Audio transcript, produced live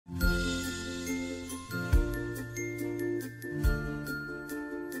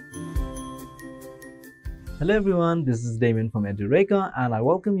Hello everyone, this is Damien from Edureka and I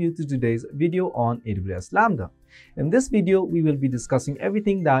welcome you to today's video on AWS Lambda. In this video, we will be discussing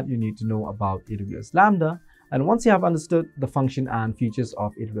everything that you need to know about AWS Lambda, and once you have understood the function and features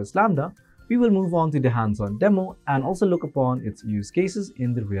of AWS Lambda, we will move on to the hands-on demo and also look upon its use cases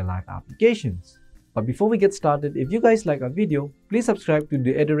in the real-life applications. But before we get started, if you guys like our video, please subscribe to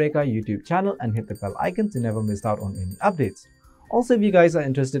the Edureka YouTube channel and hit the bell icon to never miss out on any updates. Also, if you guys are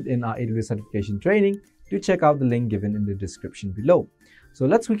interested in our AWS certification training, do check out the link given in the description below. So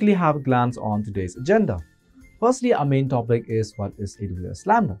let's quickly have a glance on today's agenda. Firstly, our main topic is what is AWS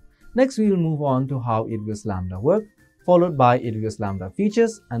Lambda. Next, we will move on to how AWS Lambda works, followed by AWS Lambda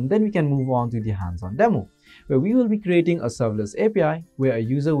features, and then we can move on to the hands-on demo, where we will be creating a serverless API where a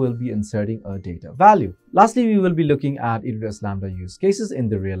user will be inserting a data value. Lastly, we will be looking at AWS Lambda use cases in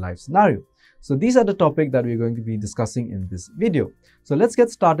the real-life scenario. So these are the topics that we're going to be discussing in this video. So let's get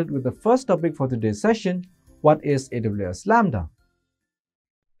started with the first topic for today's session. What is AWS Lambda?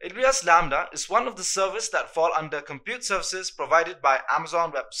 AWS Lambda is one of the services that fall under compute services provided by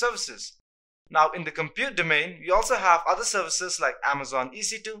Amazon Web Services. Now in the compute domain, we also have other services like Amazon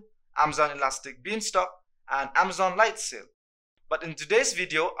EC2, Amazon Elastic Beanstalk, and Amazon Lightsail. But in today's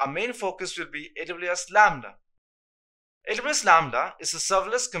video, our main focus will be AWS Lambda. AWS Lambda is a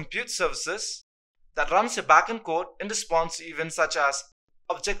serverless compute services that runs your backend code in response to events such as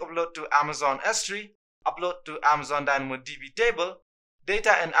object upload to Amazon S3, upload to Amazon DynamoDB table,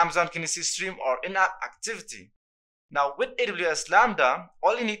 data in Amazon Kinesis stream, or in-app activity. Now with AWS Lambda,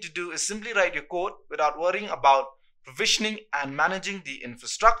 all you need to do is simply write your code without worrying about provisioning and managing the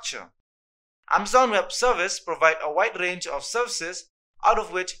infrastructure. Amazon Web Service provide a wide range of services, out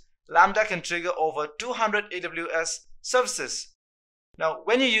of which Lambda can trigger over 200 AWS services. Now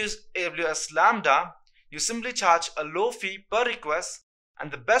when you use AWS Lambda, you simply charge a low fee per request,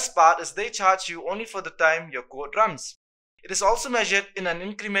 and the best part is they charge you only for the time your code runs. It is also measured in an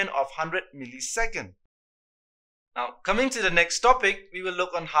increment of 100 milliseconds. Now coming to the next topic, we will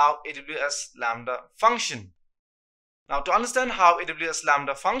look on how AWS Lambda function. Now to understand how AWS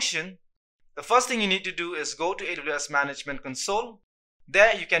Lambda function, the first thing you need to do is go to AWS Management Console.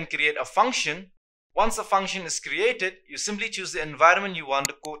 There you can create a function. Once a function is created, you simply choose the environment you want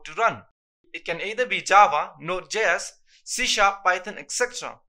the code to run. It can either be Java, Node.js, C#, Python,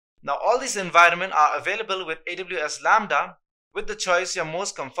 etc. Now all these environments are available with AWS Lambda with the choice you're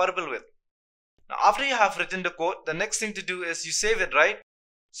most comfortable with. Now after you have written the code, the next thing to do is you save it, right?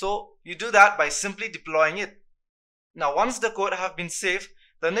 So you do that by simply deploying it. Now once the code have been saved,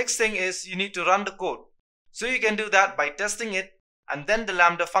 the next thing is you need to run the code. So you can do that by testing it, and then the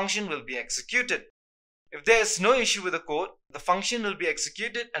Lambda function will be executed. If there is no issue with the code, the function will be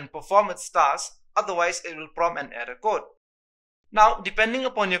executed and perform its task, otherwise it will prompt an error code. Now depending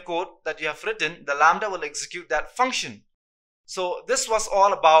upon your code that you have written, the Lambda will execute that function. So this was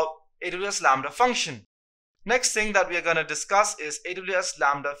all about AWS Lambda function. Next thing that we are going to discuss is AWS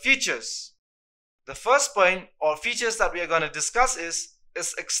Lambda features. The first point or features that we are going to discuss is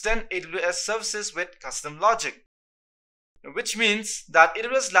extend AWS services with custom logic, which means that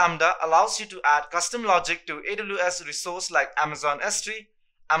AWS Lambda allows you to add custom logic to AWS resource like Amazon S3,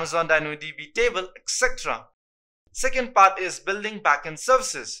 Amazon DynamoDB table, etc. Second part is building backend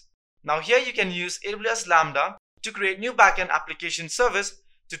services. Now here you can use AWS Lambda to create new backend application service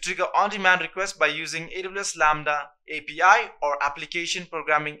to trigger on-demand requests by using AWS Lambda API or Application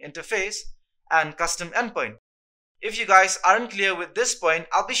Programming Interface and custom endpoint. If you guys aren't clear with this point,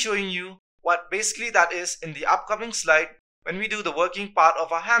 I'll be showing you what basically that is in the upcoming slide when we do the working part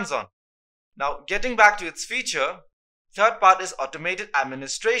of our hands-on. Now getting back to its feature, third part is automated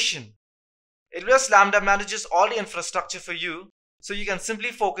administration. AWS Lambda manages all the infrastructure for you, so you can simply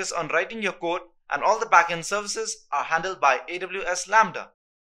focus on writing your code and all the backend services are handled by AWS Lambda.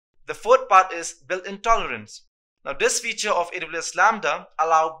 The fourth part is built-in tolerance. Now this feature of AWS Lambda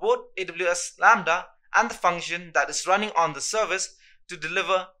allows both AWS Lambda and the function that is running on the service to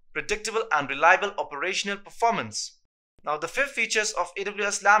deliver predictable and reliable operational performance. Now the fifth features of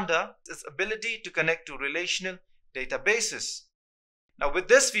AWS Lambda is ability to connect to relational databases. Now with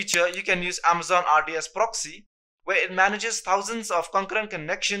this feature, you can use Amazon RDS proxy, where it manages thousands of concurrent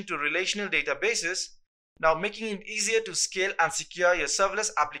connections to relational databases, now making it easier to scale and secure your serverless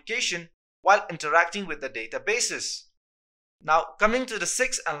application while interacting with the databases. Now coming to the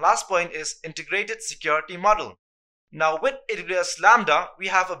sixth and last point is integrated security model. Now with AWS Lambda, we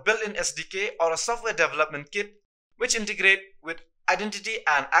have a built-in SDK or a software development kit which integrate with identity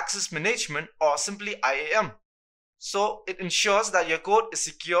and access management, or simply IAM. So it ensures that your code is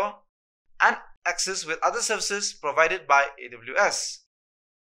secure and accessed with other services provided by AWS.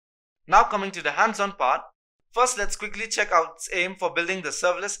 Now coming to the hands-on part, First, let's quickly check out its aim for building the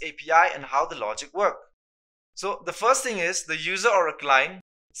serverless API and how the logic works. So the first thing is the user or a client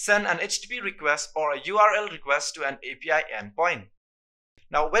send an HTTP request or a URL request to an API endpoint.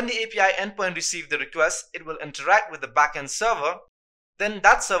 Now when the API endpoint receives the request, it will interact with the backend server. Then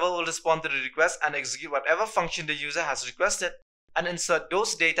that server will respond to the request and execute whatever function the user has requested and insert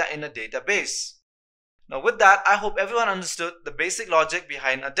those data in a database. Now with that, I hope everyone understood the basic logic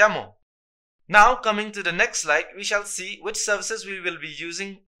behind a demo. Now coming to the next slide, we shall see which services we will be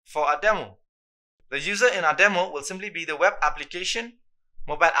using for our demo. The user in our demo will simply be the web application,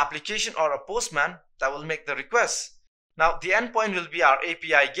 mobile application or a postman that will make the request. Now the endpoint will be our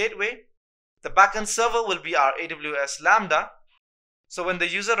API gateway. The backend server will be our AWS Lambda. So when the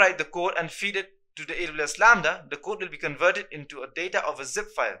user writes the code and feed it to the AWS Lambda, the code will be converted into a data of a zip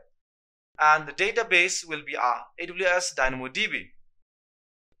file. And the database will be our AWS DynamoDB.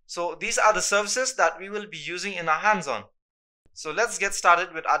 So these are the services that we will be using in our hands-on. So let's get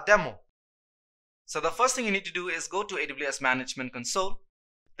started with our demo. So the first thing you need to do is go to AWS Management Console.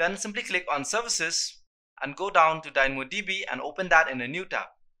 Then simply click on Services and go down to DynamoDB and open that in a new tab.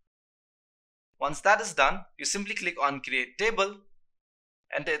 Once that is done, you simply click on Create Table,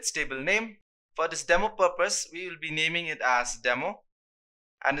 enter its table name. For this demo purpose, we will be naming it as Demo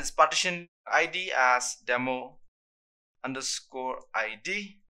and its partition ID as Demo_ID.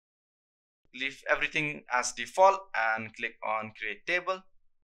 Leave everything as default and click on Create Table.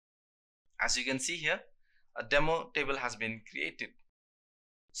 As you can see here, a demo table has been created.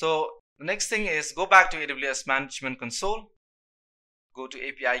 So the next thing is go back to AWS Management Console, go to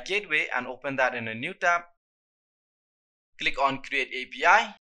API Gateway and open that in a new tab. Click on Create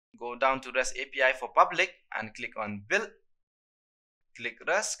API, go down to REST API for public and click on Build. Click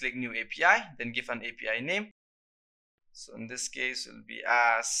REST, click New API, then give an API name. So in this case it will be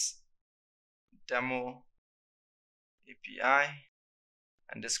as Demo API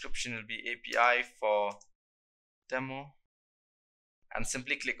and description will be API for demo and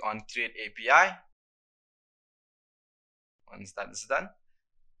simply click on Create API. Once that is done,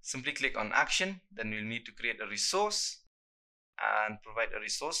 simply click on Action. Then we'll need to create a resource and provide a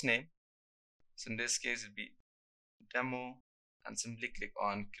resource name. So in this case it will be demo and simply click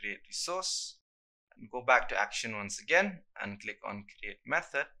on Create Resource and go back to Action once again and click on Create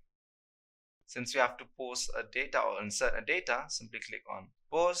Method. Since we have to post a data or insert a data, simply click on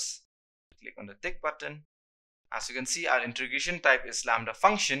Post, click on the tick button. As you can see, our integration type is Lambda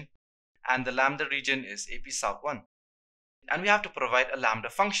function and the Lambda region is AP South1. And we have to provide a Lambda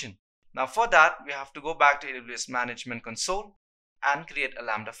function. Now for that, we have to go back to AWS Management Console and create a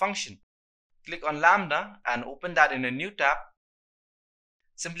Lambda function. Click on Lambda and open that in a new tab.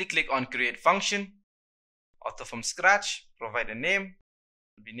 Simply click on Create Function, author from scratch, provide a name.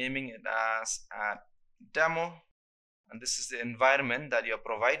 We'll be naming it as Demo. And this is the environment that you're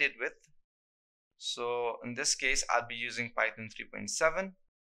provided with. So in this case, I'll be using Python 3.7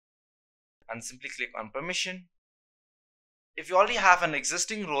 and simply click on Permission. If you already have an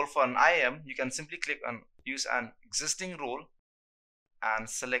existing role for an IAM, you can simply click on Use an existing role and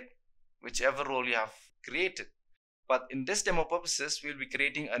select whichever role you have created. But in this demo purposes, we'll be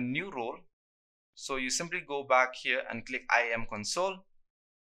creating a new role. So you simply go back here and click IAM Console.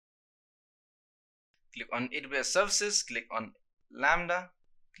 Click on AWS Services, click on Lambda,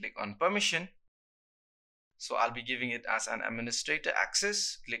 click on Permission. So I'll be giving it as an administrator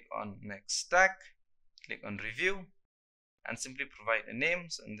access. Click on Next Stack, click on Review and simply provide a name.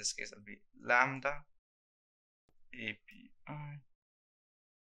 So in this case, it'll be Lambda API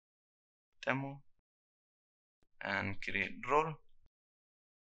Demo and create role.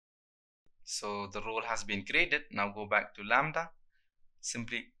 So the role has been created. Now go back to Lambda.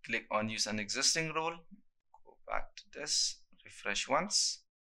 Simply click on Use an existing role. Go back to this, refresh once.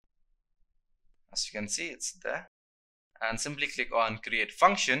 As you can see, it's there. And simply click on Create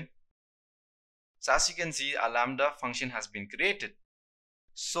Function. So as you can see, a Lambda function has been created.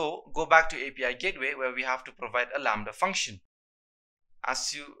 So go back to API Gateway where we have to provide a Lambda function.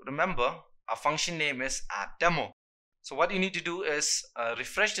 As you remember, our function name is @demo. So what you need to do is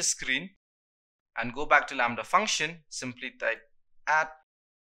refresh the screen and go back to Lambda function. Simply type @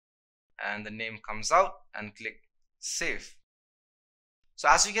 and the name comes out and click Save. So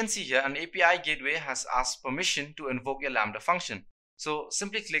as you can see here, an API gateway has asked permission to invoke your Lambda function. So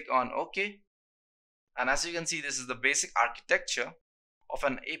simply click on OK. And as you can see, this is the basic architecture of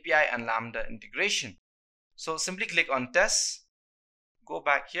an API and Lambda integration. So simply click on Test. Go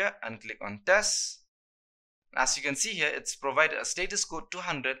back here and click on Test. As you can see here, it's provided a status code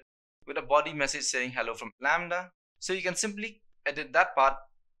 200 with a body message saying hello from Lambda. So you can simply edit that part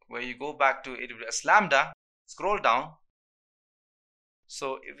where you go back to AWS Lambda, scroll down.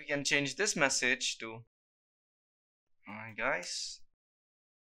 So if we can change this message to hi guys,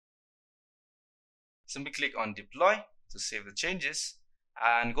 simply click on deploy to save the changes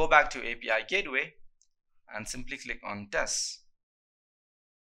and go back to API gateway and simply click on test.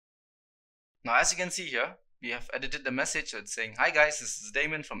 Now as you can see here, we have edited the message, so it's saying, hi guys, this is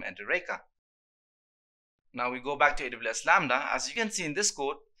Damon from Edureka. Now we go back to AWS Lambda. As you can see in this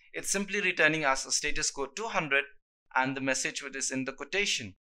code, it's simply returning us a status code 200 and the message which is in the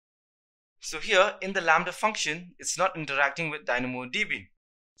quotation. So here in the Lambda function, it's not interacting with DynamoDB.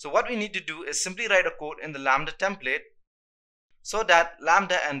 So what we need to do is simply write a code in the Lambda template so that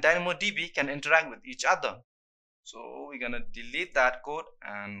Lambda and DynamoDB can interact with each other. So we're gonna delete that code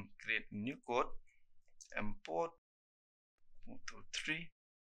and create a new code. Import Bo23.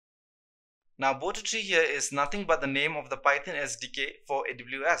 Now Bo23 here is nothing but the name of the Python SDK for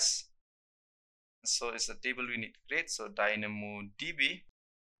AWS. So it's a table we need to create. So DynamoDB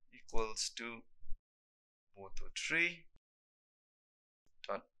equals to Bo23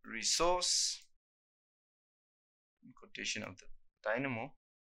 dot resource, quotation of the DynamoDB,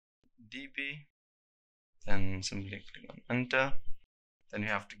 then simply click on enter. Then we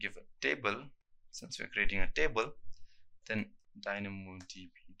have to give a table. Since we're creating a table, then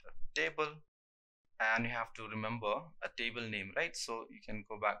DynamoDB.table, and you have to remember a table name, right? So you can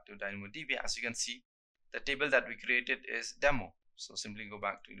go back to DynamoDB. As you can see, the table that we created is demo. So simply go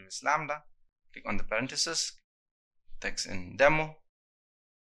back to AWS Lambda, click on the parenthesis, text in demo.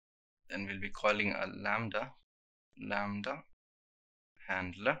 Then we'll be calling a lambda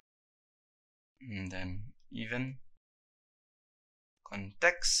handler, and then even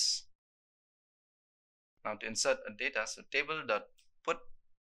context. Now to insert a data, so table.put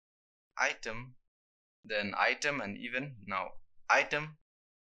item, then item and even. Now item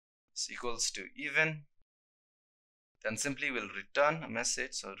is equals to even, then simply we'll return a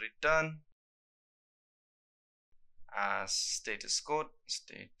message. So return as status code,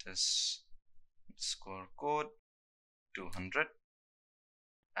 status score code 200,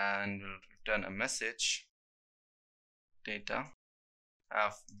 and we'll return a message, data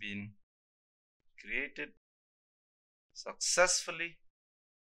have been created successfully.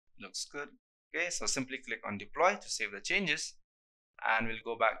 Looks good. Okay, so simply click on deploy to save the changes, and we'll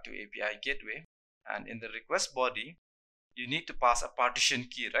go back to API gateway, and in the request body you need to pass a partition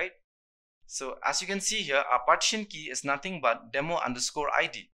key, right? So as you can see here, our partition key is nothing but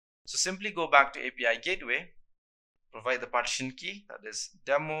demo_ID. So simply go back to API gateway, provide the partition key, that is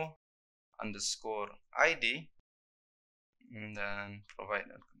demo_ID, and then provide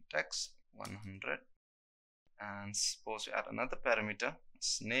a context 100, and suppose we add another parameter,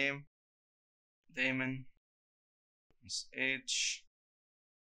 it's name, Damon, it's age,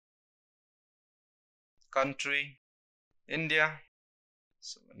 country, India.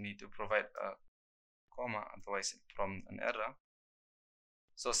 So we need to provide a comma, otherwise it prompts an error.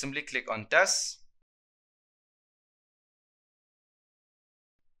 So simply click on test.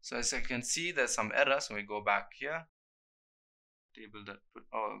 So as you can see, there's some error, so we go back here, table.put,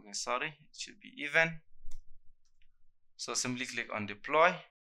 oh okay, sorry, it should be even. So simply click on deploy,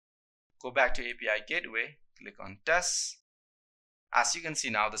 go back to API gateway, click on test. As you can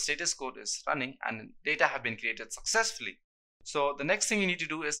see now, the status code is running and data have been created successfully. So the next thing we need to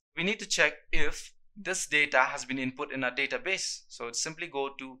do is we need to check if this data has been input in our database. So simply go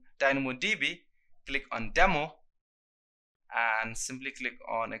to DynamoDB, click on demo, and simply click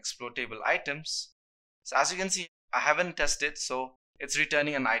on explore table items. So as you can see, I haven't tested, so it's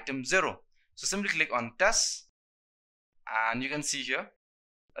returning an item 0. So simply click on test, and you can see here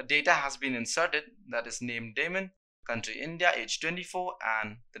a data has been inserted, that is name Damon, country India, age 24,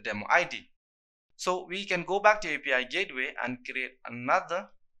 and the demo ID. So we can go back to API gateway and create another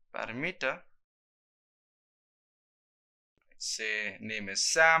parameter. Let's say name is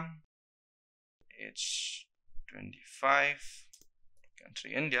Sam, age 25,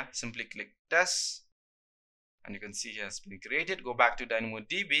 country India. Simply click test, and you can see here it's been created. Go back to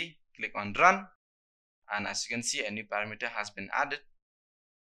DynamoDB, click on run, and as you can see, a new parameter has been added.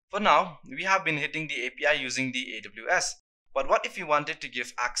 For now, we have been hitting the API using the AWS. But what if you wanted to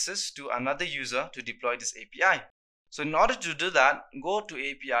give access to another user to deploy this API? So in order to do that, go to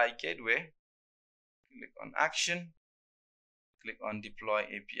API gateway, click on action, click on deploy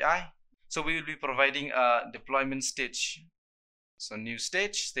API. So we will be providing a deployment stage. So new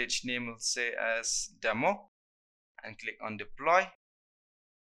stage name will say as demo, and click on deploy,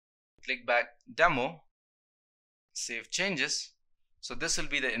 click back demo, save changes. So this will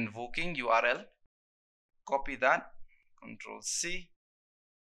be the invoking URL, copy that, Control C,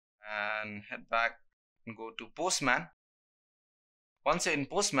 and head back go to Postman. Once you're in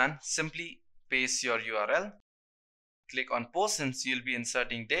Postman, simply paste your URL. Click on Post since you'll be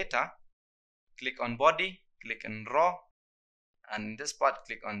inserting data. Click on Body, click on Raw, and in this part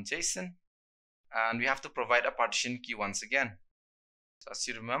click on JSON. And we have to provide a partition key once again. So as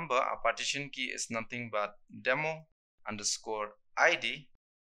you remember, our partition key is nothing but demo_id,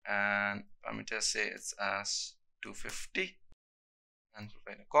 and parameter say it's as 250, and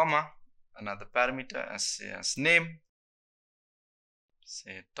provide a comma. Another parameter as name,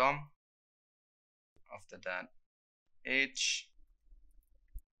 say Tom. After that, age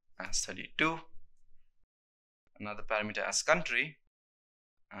as 32. Another parameter as country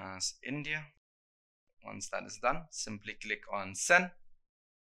as India. Once that is done, simply click on send.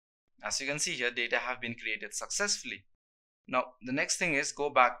 As you can see here, data have been created successfully. Now the next thing is go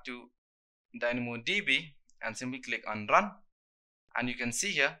back to DynamoDB and simply click on run, and you can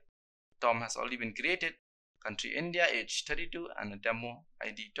see here Tom has already been created, country India, age 32, and a demo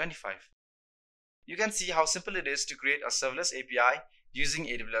ID 25. You can see how simple it is to create a serverless API using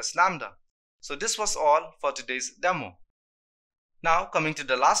AWS Lambda. So this was all for today's demo. Now coming to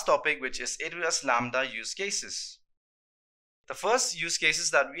the last topic, which is AWS Lambda use cases. The first use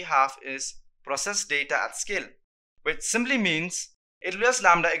cases that we have is process data at scale, which simply means AWS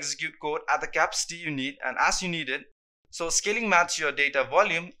Lambda execute code at the capacity you need and as you need it, so scaling match your data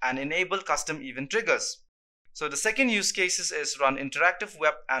volume and enable custom event triggers. So the second use cases is run interactive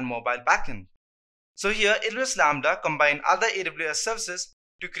web and mobile backend. So here AWS Lambda combine other AWS services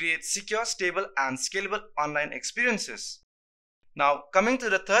to create secure, stable and scalable online experiences. Now coming to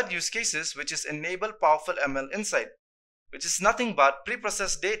the third use cases, which is enable powerful ML insight, which is nothing but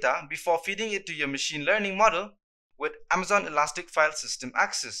pre-processed data before feeding it to your machine learning model with Amazon Elastic File System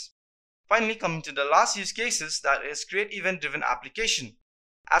access. Finally, coming to the last use cases, that is create event-driven application.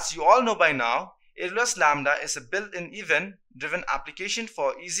 As you all know by now, AWS Lambda is a built-in event-driven application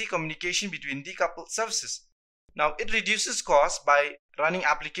for easy communication between decoupled services. Now it reduces cost by running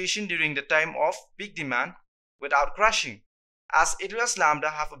application during the time of peak demand without crashing, as AWS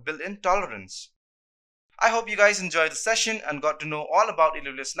Lambda have a built-in tolerance. I hope you guys enjoyed the session and got to know all about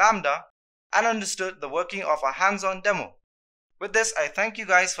AWS Lambda and understood the working of our hands-on demo. With this, I thank you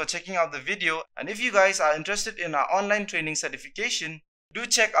guys for checking out the video, and if you guys are interested in our online training certification, do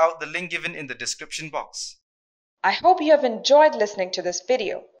check out the link given in the description box. I hope you have enjoyed listening to this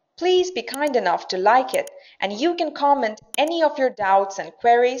video. Please be kind enough to like it, and you can comment any of your doubts and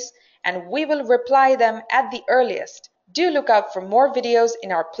queries, and we will reply them at the earliest. Do look out for more videos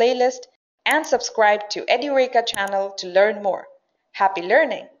in our playlist and subscribe to Edureka channel to learn more. Happy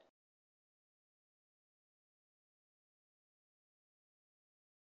learning!